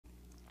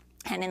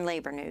And in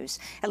labor news,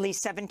 at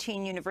least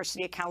 17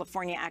 University of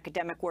California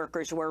academic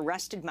workers were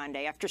arrested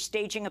Monday after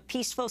staging a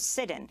peaceful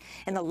sit-in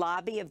in the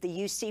lobby of the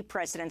UC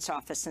president's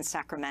office in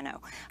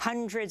Sacramento.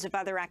 Hundreds of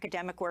other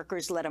academic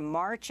workers led a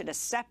march at a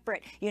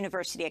separate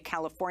University of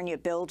California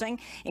building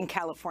in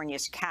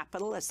California's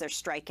capital as their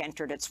strike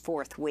entered its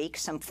fourth week.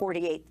 Some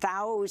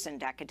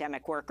 48,000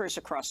 academic workers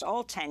across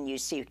all 10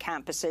 UC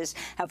campuses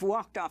have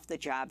walked off the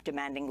job,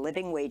 demanding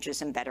living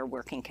wages and better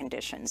working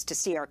conditions. To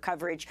see our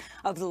coverage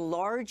of the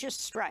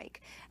largest strike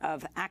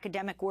of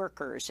academic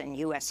workers in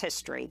U.S.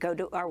 history, go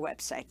to our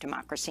website,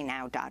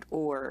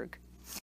 democracynow.org.